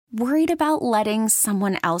Worried about letting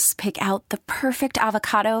someone else pick out the perfect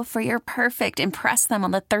avocado for your perfect impress them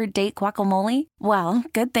on the third date guacamole? Well,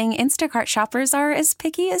 good thing Instacart shoppers are as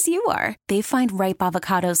picky as you are. They find ripe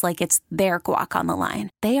avocados like it's their guac on the line.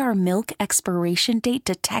 They are milk expiration date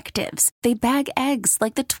detectives. They bag eggs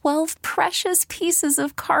like the 12 precious pieces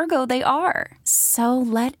of cargo they are. So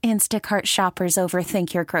let Instacart shoppers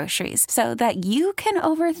overthink your groceries so that you can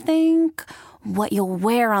overthink what you'll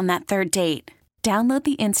wear on that third date. Download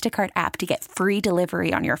the Instacart app to get free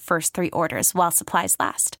delivery on your first 3 orders while supplies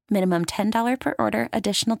last. Minimum $10 per order.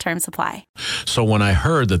 Additional terms apply. So when I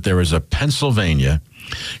heard that there is a Pennsylvania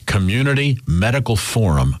Community Medical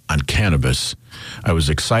Forum on cannabis, I was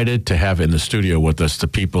excited to have in the studio with us the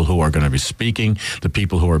people who are going to be speaking, the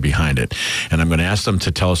people who are behind it. And I'm going to ask them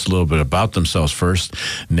to tell us a little bit about themselves first.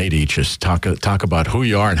 Nate Eachus, talk about who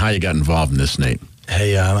you are and how you got involved in this, Nate.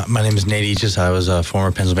 Hey, my name is Nate Eachus. I was a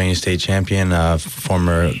former Pennsylvania State champion,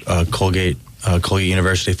 former Colgate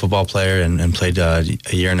University football player, and played a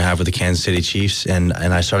year and a half with the Kansas City Chiefs. And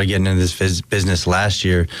I started getting into this business last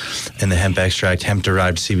year in the hemp extract,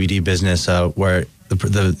 hemp-derived CBD business, where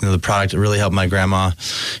the product really helped my grandma.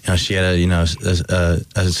 She had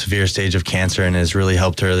a severe stage of cancer, and it's really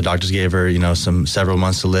helped her. The doctors gave her several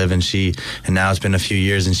months to live, and now it's been a few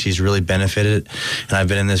years, and she's really benefited. And I've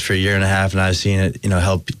been in this for a year and a half, and I've seen it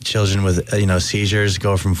help children with seizures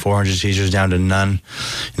go from 400 seizures down to none.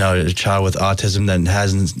 A child with autism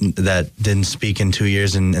that didn't speak in 2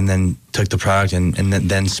 years, and then took the product and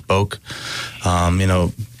then spoke.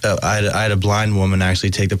 I had a blind woman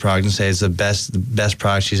actually take the product and say it's the best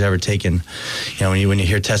product she's ever taken. When you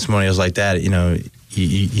hear testimonials like that, you know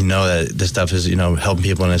that this stuff is helping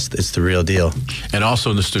people, and it's the real deal. And also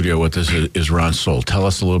in the studio with us is Ron Solt. Tell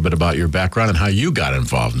us a little bit about your background and how you got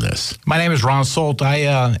involved in this. My name is Ron Solt.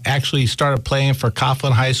 I actually started playing for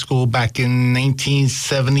Coughlin High School back in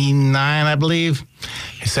 1979, I believe.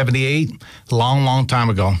 78, long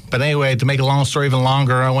time ago. But anyway, to make a long story even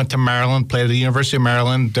longer, I went to Maryland, played at the University of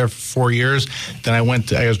Maryland there for 4 years. Then I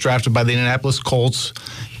was drafted by the Indianapolis Colts,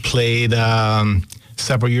 played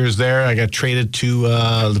several years there. I got traded to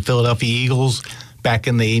the Philadelphia Eagles back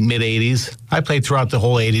in the mid-'80s. I played throughout the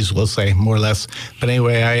whole '80s, we'll say, more or less. But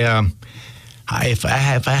anyway, if I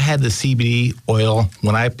had the CBD oil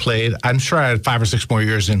when I played, I'm sure I had 5 or 6 more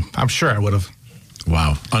years in. I'm sure I would have.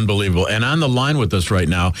 Wow, unbelievable. And on the line with us right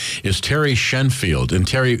now is Terry Shenfield. And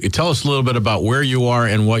Terry, tell us a little bit about where you are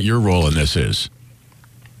and what your role in this is.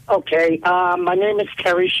 Okay, my name is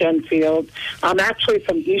Terry Shenfield. I'm actually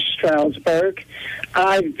from East Stroudsburg.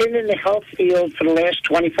 I've been in the health field for the last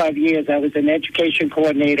 25 years. I was an education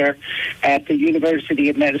coordinator at the University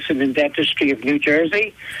of Medicine and Dentistry of New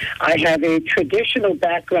Jersey. I have a traditional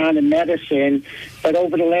background in medicine, but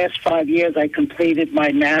over the last 5 years, I completed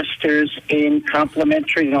my master's in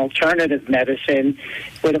complementary and alternative medicine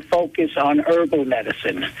with a focus on herbal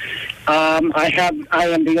medicine. I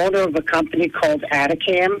am the owner of a company called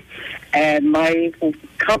Atacam, and my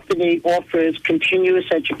company offers continuous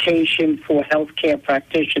education for healthcare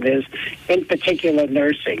practitioners, in particular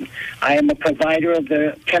nursing. I am a provider of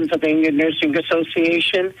the Pennsylvania Nursing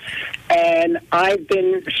Association, and I've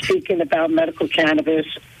been speaking about medical cannabis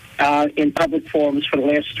in public forums for the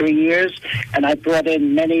last 3 years, and I brought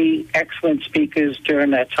in many excellent speakers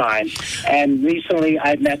during that time. And recently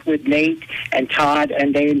I met with Nate and Todd,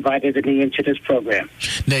 and they invited me into this program.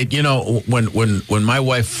 Nate, when my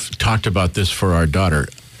wife talked about this for our daughter,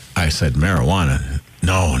 I said, marijuana.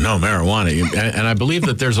 No, marijuana. And I believe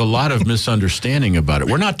that there's a lot of misunderstanding about it.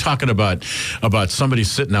 We're not talking about somebody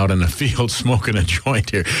sitting out in the field smoking a joint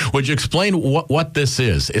here. Would you explain what this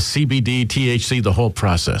is? Is CBD, THC, the whole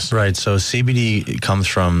process? Right. So CBD comes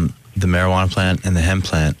from the marijuana plant and the hemp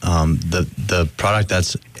plant. The product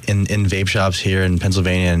that's in vape shops here in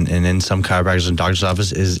Pennsylvania and in some chiropractors and doctor's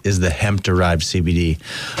office is the hemp-derived CBD.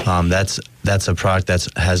 That's a product that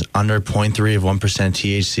has under 0.3 of 1%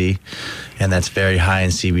 THC, and that's very high in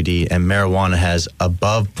CBD. And marijuana has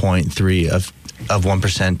above 0.3 of 1%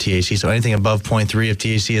 THC. So anything above 0.3 of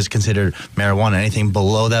THC is considered marijuana. Anything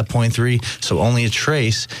below that 0.3, so only a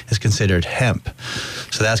trace, is considered hemp.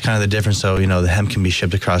 So that's kind of the difference. So, the hemp can be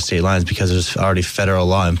shipped across state lines because there's already federal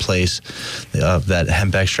law in place of that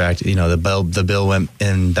hemp extract. The bill went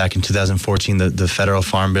in back in 2014, the federal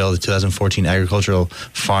farm bill, the 2014 agricultural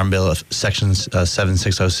farm bill, section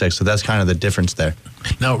 7606. So that's kind of the difference there.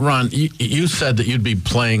 Now, Ron, you said that you'd be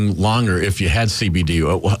playing longer if you had CBD.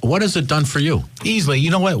 What has it done for you? Easily. You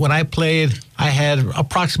know what? When I played, I had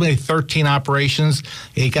approximately 13 operations.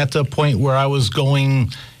 It got to a point where I was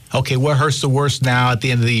going, okay, what hurts the worst now at the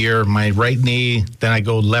end of the year? My right knee, then I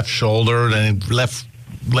go left shoulder, then left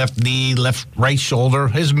left knee, right shoulder.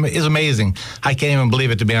 It's amazing. I can't even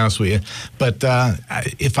believe it, to be honest with you. But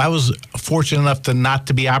if I was fortunate enough not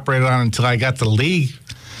to be operated on until I got to the league,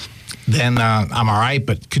 then I'm all right.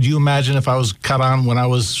 But could you imagine if I was cut on when I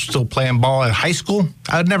was still playing ball at high school?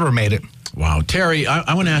 I'd never made it. Wow. Terry,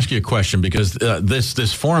 I want to ask you a question, because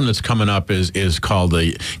this forum that's coming up is called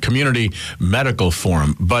the Community Medical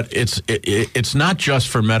Forum, but it's not just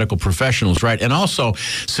for medical professionals, right? And also,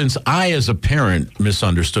 since I as a parent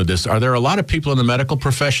misunderstood this, are there a lot of people in the medical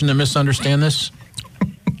profession that misunderstand this?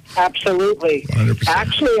 Absolutely. 100%.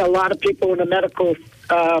 Actually, a lot of people in the medical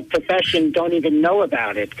profession don't even know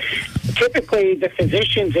about it. Typically, the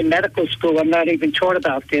physicians in medical school are not even taught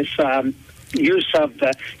about this use of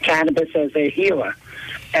the cannabis as a healer.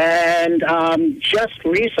 And just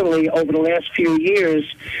recently, over the last few years,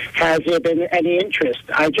 has there been any interest?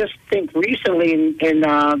 I just think recently in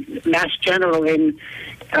Mass General in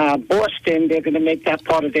Boston, they're going to make that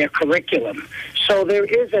part of their curriculum. So there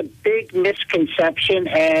is a big misconception,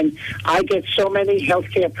 and I get so many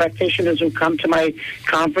healthcare practitioners who come to my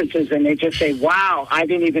conferences, and they just say, wow, I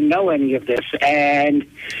didn't even know any of this. And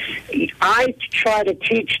I try to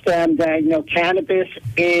teach them that, cannabis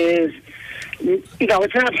is,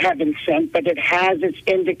 it's not heaven sent, but it has its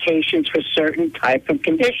indications for certain type of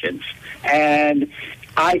conditions. And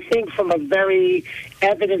I think from a very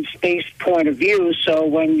evidence-based point of view, so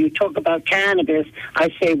when you talk about cannabis, I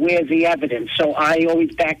say, where's the evidence? So I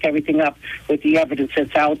always back everything up with the evidence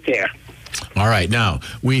that's out there. All right. Now,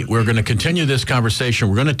 we're going to continue this conversation.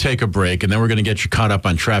 We're going to take a break, and then we're going to get you caught up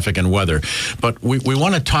on traffic and weather. But we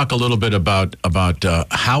want to talk a little bit about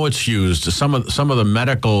how it's used, some of the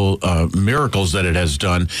medical miracles that it has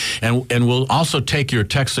done, and we'll also take your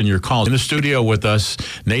texts and your calls. In the studio with us,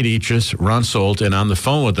 Nate Eachus, Ron Solt, and on the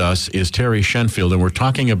phone with us is Terry Shenfield, and we're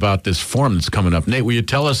talking about this forum that's coming up. Nate, will you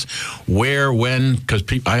tell us where, when? Because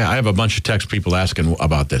I have a bunch of text people asking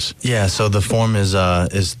about this. Yeah, so the forum is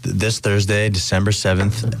this Thursday, December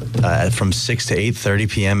 7th, from 6 to 8:30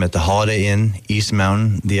 p.m. at the Holiday Inn, East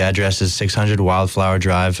Mountain. The address is 600 Wildflower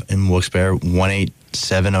Drive in Wilkes-Barre,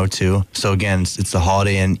 18702. So again, it's the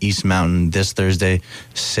Holiday Inn, East Mountain, this Thursday,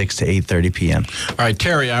 6 to 8:30 p.m. All right,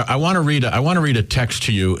 Terry, I want to read a text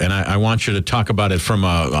to you, and I want you to talk about it from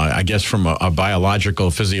a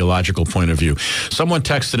biological, physiological point of view. Someone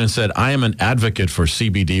texted and said, I am an advocate for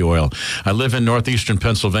CBD oil. I live in northeastern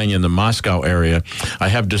Pennsylvania in the Moscow area. I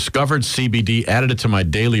have discovered CBD, added it to my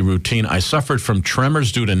daily routine. I suffered from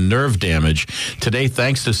tremors due to nerve damage. Today,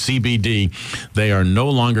 thanks to CBD, they are no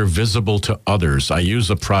longer visible to others. I use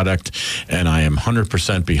the product, and I am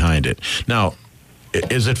 100% behind it. Now,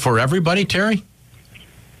 is it for everybody, Terry?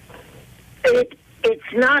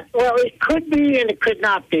 It's not. Well, it could be and it could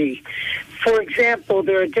not be. For example,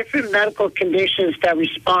 there are different medical conditions that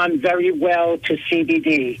respond very well to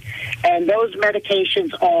CBD, and those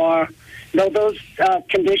medications are. No, those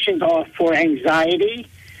conditions are for anxiety,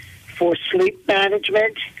 for sleep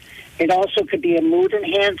management. It also could be a mood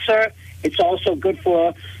enhancer. It's also good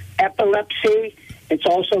for epilepsy. It's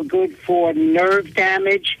also good for nerve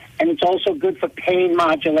damage, and it's also good for pain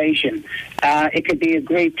modulation. It could be a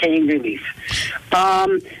great pain relief.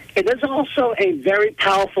 It is also a very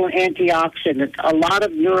powerful antioxidant. A lot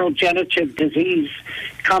of neurodegenerative disease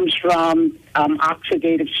comes from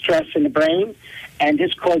oxidative stress in the brain, and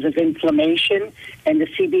this causes inflammation, and the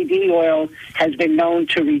CBD oil has been known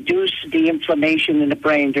to reduce the inflammation in the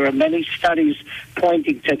brain. There are many studies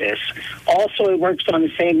pointing to this. Also, it works on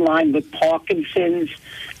the same line with Parkinson's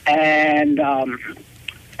and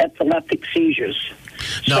epileptic seizures.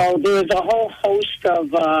 No. So there's a whole host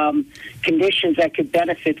of conditions that could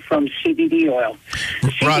benefit from CBD oil.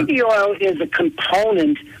 CBD oil is a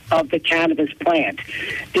component of the cannabis plant.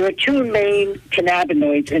 There are two main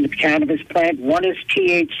cannabinoids in the cannabis plant. One is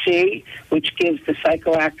THC, which gives the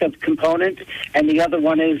psychoactive component, and the other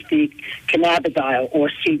one is the cannabidiol, or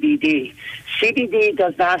CBD. CBD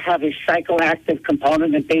does not have a psychoactive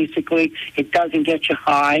component, and basically it doesn't get you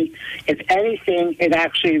high. If anything, it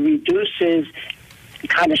actually reduces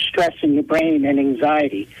kind of stress in your brain and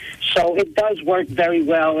anxiety. So it does work very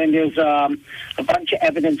well, and there's a bunch of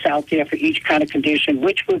evidence out there for each kind of condition,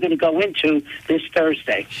 which we're going to go into this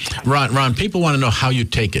Thursday. Ron, people want to know how you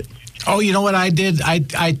take it. Oh, you know what I did? I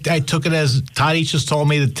took it as Todd Eachus told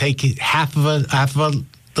me to take half of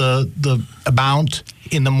the amount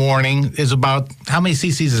in the morning. Is about, how many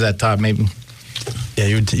cc's is that, Todd? Maybe. Yeah,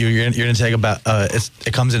 you're going to take about,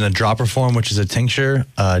 it comes in a dropper form, which is a tincture,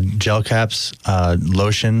 gel caps,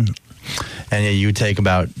 lotion, and you take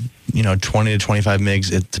about 20 to 25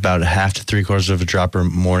 mgs. It's about a half to 3/4 of a dropper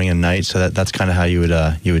morning and night. So that's kind of how you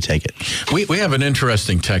would take it. We have an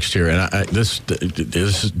interesting text here, and this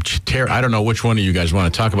is I don't know which one of you guys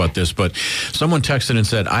want to talk about this, but someone texted and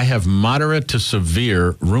said, I have moderate to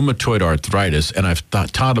severe rheumatoid arthritis, and I've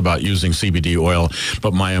thought about using CBD oil,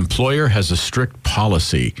 but my employer has a strict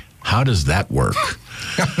policy. How does that work?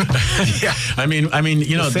 Yeah. I mean,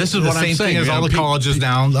 this is what I'm saying. The same thing as all the colleges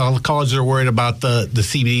now. All the colleges are worried about the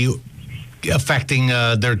CBD affecting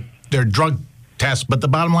their drug tests, but the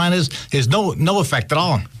bottom line is no effect at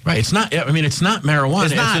all. Right. It's not. I mean, it's not marijuana.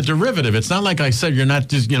 It's a derivative. It's not like I said. You're not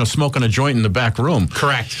just smoking a joint in the back room.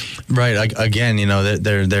 Correct. Right. Again,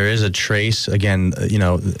 there is a trace. Again,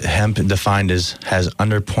 hemp defined has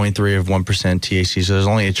under 0.3 of 1% THC. So there's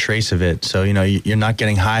only a trace of it. So you're not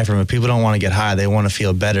getting high from it. People don't want to get high. They want to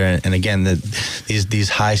feel better. And again, these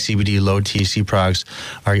high CBD, low THC products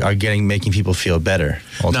are making people feel better.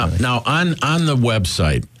 Now on the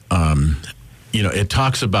website, it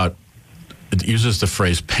talks about. It uses the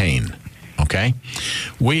phrase pain, okay?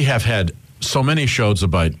 We have had so many shows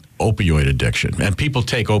about opioid addiction, and people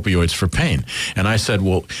take opioids for pain. And I said,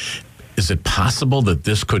 well, is it possible that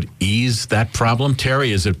this could ease that problem?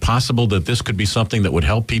 Terry, is it possible that this could be something that would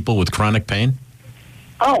help people with chronic pain?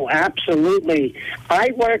 Oh, absolutely.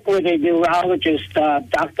 I work with a neurologist,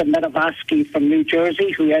 Dr. Medavosky from New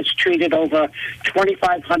Jersey, who has treated over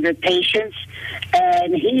 2,500 patients,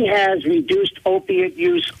 and he has reduced opiate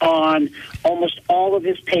use on almost all of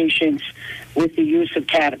his patients with the use of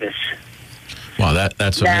cannabis. Wow,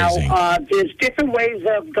 that's amazing. Now, there's different ways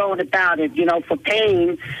of going about it. For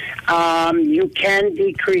pain, you can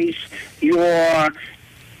decrease your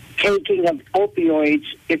taking of opioids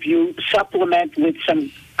if you supplement with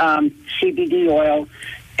some CBD oil,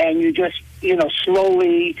 and you just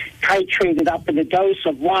slowly titrate it up in the dose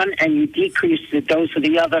of one, and you decrease the dose of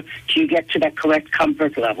the other till you get to that correct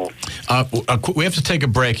comfort level. We have to take a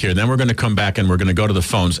break here. Then we're going to come back and we're going to go to the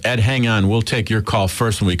phones. Ed, hang on. We'll take your call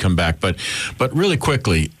first when we come back. But really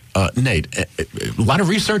quickly, Nate, a lot of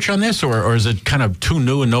research on this, or is it kind of too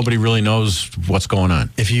new and nobody really knows what's going on?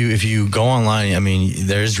 If you go online, I mean,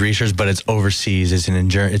 there's research, but it's overseas. It's in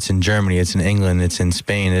Germany, it's in England, it's in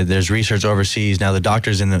Spain. There's research overseas. Now the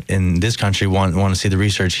doctors in this country want to see the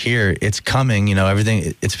research here. It's coming.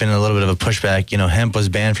 Everything. It's been a little bit of a pushback. Hemp was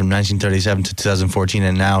banned from 1937 to 2014,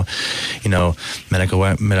 and now, medical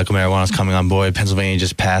marijuana is coming on board. Pennsylvania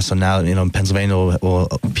just passed, so now Pennsylvania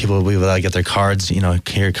people will be able to get their cards.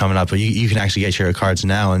 Here coming up, but you can actually get your cards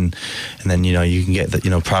now, and then you can get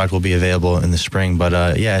the product will be available in the spring. But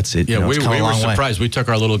it's come a long way. We were surprised. We took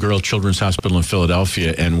our little girl Children's Hospital in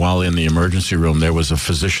Philadelphia, and while in the emergency room, there was a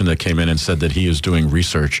physician that came in and said that he is doing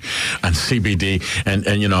research on CBD, and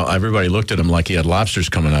everybody looked at him like he had lobsters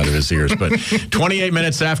coming out of his ears. But 28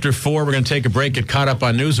 minutes after 4, we're going to take a break, get caught up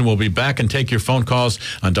on news, and we'll be back and take your phone calls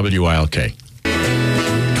on WILK.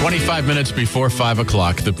 25 minutes before 5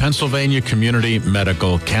 o'clock, the Pennsylvania Community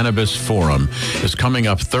Medical Cannabis Forum is coming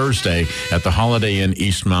up Thursday at the Holiday Inn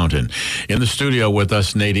East Mountain. In the studio with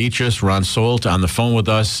us, Nate Eachus, Ron Solt. On the phone with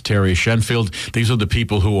us, Terry Shenfield. These are the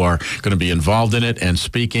people who are going to be involved in it and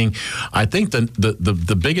speaking. I think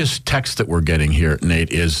the biggest text that we're getting here,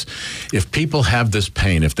 Nate, is if people have this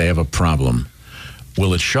pain, if they have a problem,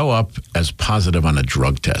 will it show up as positive on a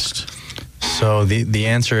drug test? So the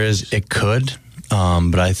answer is it could.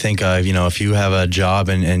 But I think, if you have a job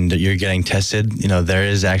and you're getting tested, there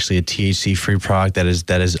is actually a THC-free product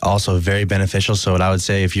that is also very beneficial. So what I would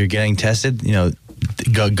say, if you're getting tested,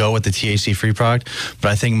 go with the THC-free product.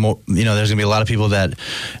 But I think there's going to be a lot of people that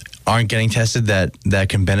aren't getting tested that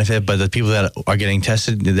can benefit, but the people that are getting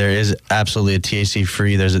tested, there is absolutely a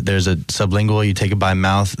THC-free. There's a sublingual. You take it by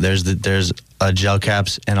mouth. There's gel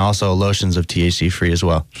caps and also lotions of THC-free as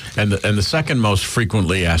well. And the second most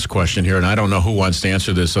frequently asked question here, and I don't know who wants to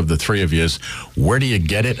answer this of the three of you, is where do you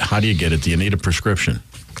get it? How do you get it? Do you need a prescription?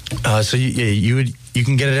 So you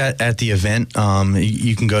can get it at the event.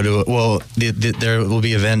 You can go to there will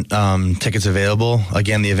be event tickets available.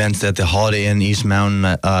 Again, the event's at the Holiday Inn East Mountain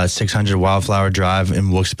at 600 Wildflower Drive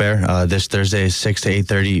in Wilkes-Barre. This Thursday, 6 to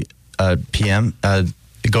 8:30 p.m.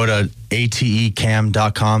 Go to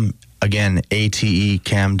atecam.com. Again,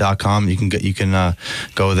 atecam.com. You can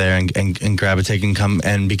go there and grab a ticket and come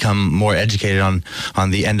and become more educated on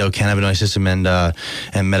the endocannabinoid system and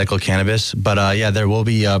medical cannabis. But there will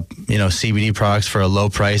be CBD products for a low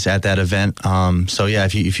price at that event.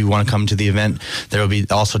 If you want to come to the event, there will be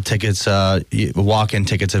also tickets, walk-in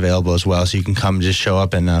tickets available as well. So you can come, just show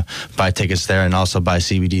up and buy tickets there, and also buy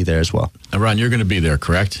CBD there as well. And Ron, you're going to be there,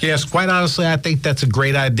 correct? Yes, quite honestly, I think that's a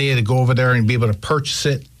great idea to go over there and be able to purchase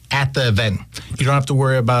it at the event. You don't have to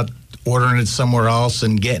worry about ordering it somewhere else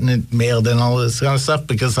and getting it mailed and all this kind of stuff,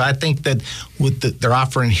 because I think that they're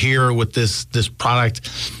offering here with this product,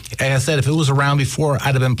 like I said, if it was around before,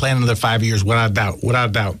 I'd have been playing another 5 years without a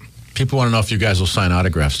doubt. People want to know if you guys will sign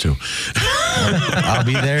autographs too. I'll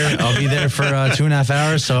be there for 2.5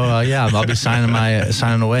 hours. So I'll be signing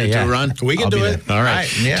away. Yeah, run. We can do it. All right.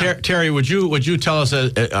 Yeah. Terry, would you tell us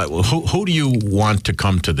who do you want to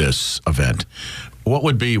come to this event? What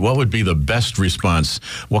would be the best response?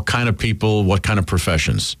 What kind of people? What kind of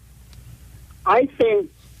professions? I think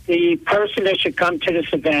the person that should come to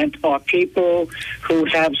this event are people who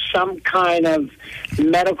have some kind of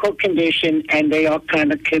medical condition and they are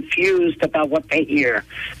kind of confused about what they hear.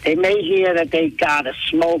 They may hear that they got to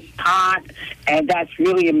smoke pot, and that's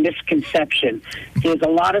really a misconception. There's a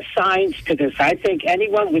lot of science to this. I think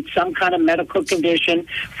anyone with some kind of medical condition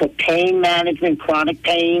for pain management, chronic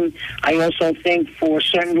pain, I also think for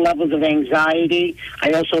certain levels of anxiety,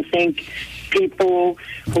 I also think people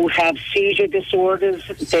who have seizure disorders,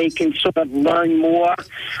 they can sort of learn more.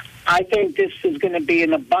 I think this is going to be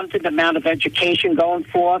an abundant amount of education going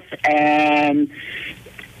forth, and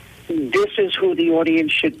this is who the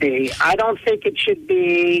audience should be. I don't think it should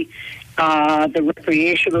be the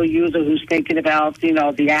recreational user who's thinking about,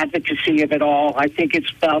 the advocacy of it all. I think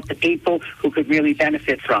it's about the people who could really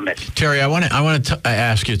benefit from it. Terry, I want to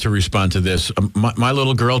ask you to respond to this. My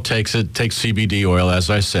little girl takes CBD oil,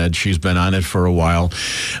 as I said. She's been on it for a while.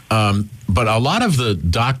 But a lot of the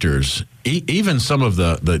doctors, even some of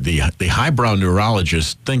the highbrow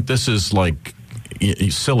neurologists, think this is like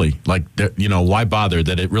silly. Like, why bother?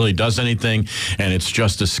 That it really does anything, and it's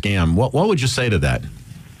just a scam. What would you say to that?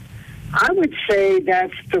 I would say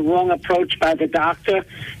that's the wrong approach by the doctor.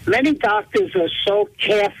 Many doctors are so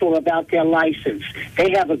careful about their license.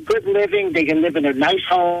 They have a good living. They can live in a nice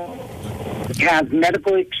home, have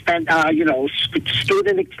medical expense,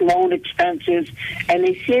 student loan expenses, and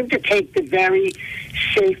they seem to take the very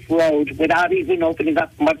safe road without even opening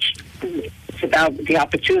up much about the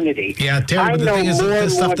opportunity. Yeah, Terry, I know more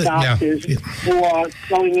and more doctors yeah. who are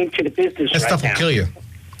going into the business that right stuff now. will kill you.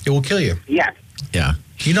 It will kill you. Yes. Yeah.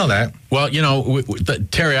 You know that. Well,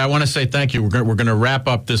 Terry, I want to say thank you. We're going to wrap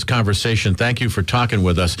up this conversation. Thank you for talking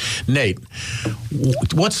with us. Nate,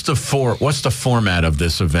 what's the format of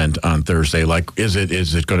this event on Thursday? Like, is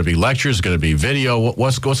it going to be lectures? Going to be video?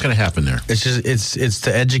 What's going to happen there? It's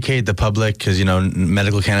to educate the public, because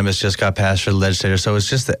medical cannabis just got passed for the legislature. So it's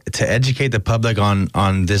just to educate the public on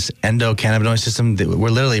this endocannabinoid system. We're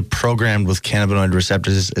literally programmed with cannabinoid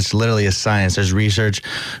receptors. It's literally a science. There's research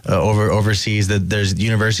overseas that there's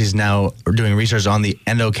universities now doing research on the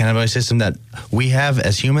endocannabinoid system that we have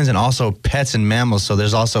as humans, and also pets and mammals. So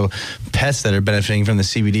there's also pets that are benefiting from the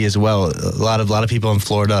CBD as well. A lot of people in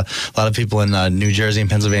Florida, a lot of people in New Jersey and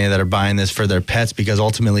Pennsylvania that are buying this for their pets, because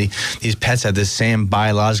ultimately these pets have this same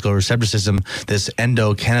biological receptor system, this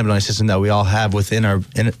endocannabinoid system that we all have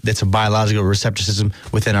it's a biological receptor system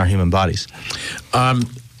within our human bodies.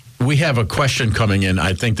 We have a question coming in.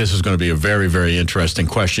 I think this is going to be a very, very interesting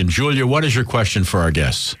question. Julia, what is your question for our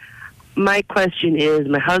guests? My question is,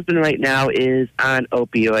 my husband right now is on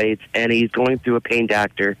opioids, and he's going through a pain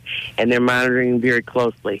doctor, and they're monitoring very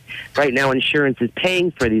closely. Right now, insurance is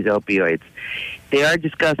paying for these opioids. They are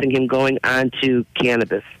discussing him going on to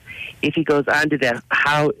cannabis. If he goes on to that,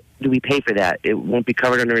 how do we pay for that? It won't be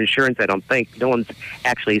covered under insurance, I don't think. No one's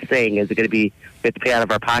actually saying, is it going to be, we have to pay out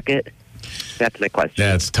of our pocket? That's my question.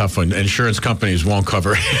 That's a tough one. Insurance companies won't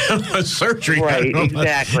cover surgery. Right,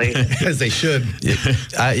 exactly. As they should.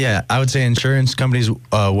 I would say insurance companies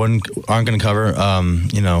aren't going to cover,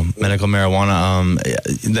 medical marijuana.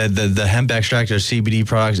 The hemp extract or CBD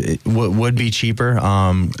products would be cheaper,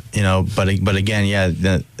 but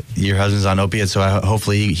again, your husband's on opiates, so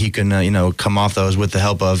hopefully he can, come off those with the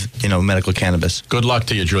help of, medical cannabis. Good luck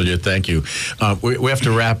to you, Julia. Thank you. We have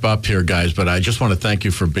to wrap up here, guys, but I just want to thank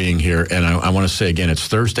you for being here. And I want to say again, it's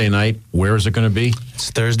Thursday night. Where is it going to be?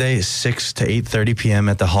 It's Thursday, 6 to 8:30 p.m.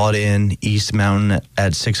 at the Holiday Inn East Mountain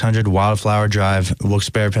at 600 Wildflower Drive,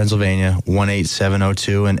 Wilkes-Barre, Pennsylvania,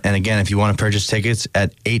 18702. And again, if you want to purchase tickets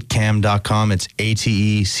at 8cam.com, it's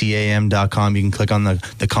ATECAM.com. You can click on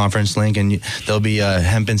the conference link, and there'll be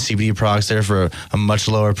hemp and CBD products there for a much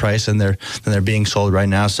lower price than they're being sold right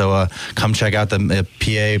now. So come check out the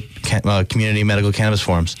PA Community Medical Cannabis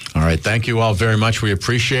Forums. All right. Thank you all very much. We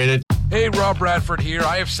appreciate it. Hey, Rob Bradford here.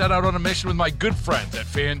 I have set out on a mission with my good friends at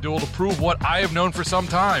FanDuel to prove what I have known for some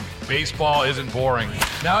time. Baseball isn't boring.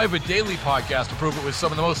 Now I have a daily podcast to prove it with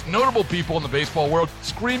some of the most notable people in the baseball world,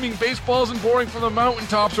 screaming baseball isn't boring from the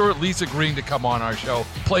mountaintops, or at least agreeing to come on our show.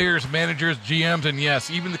 Players, managers, GMs, and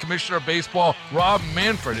yes, even the commissioner of baseball, Rob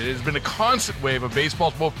Manfred. It has been a constant wave of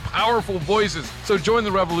baseball's most powerful voices. So join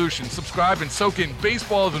the revolution. Subscribe and soak in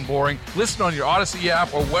Baseball Isn't Boring. Listen on your Odyssey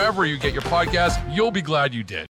app or wherever you get your podcasts. You'll be glad you did.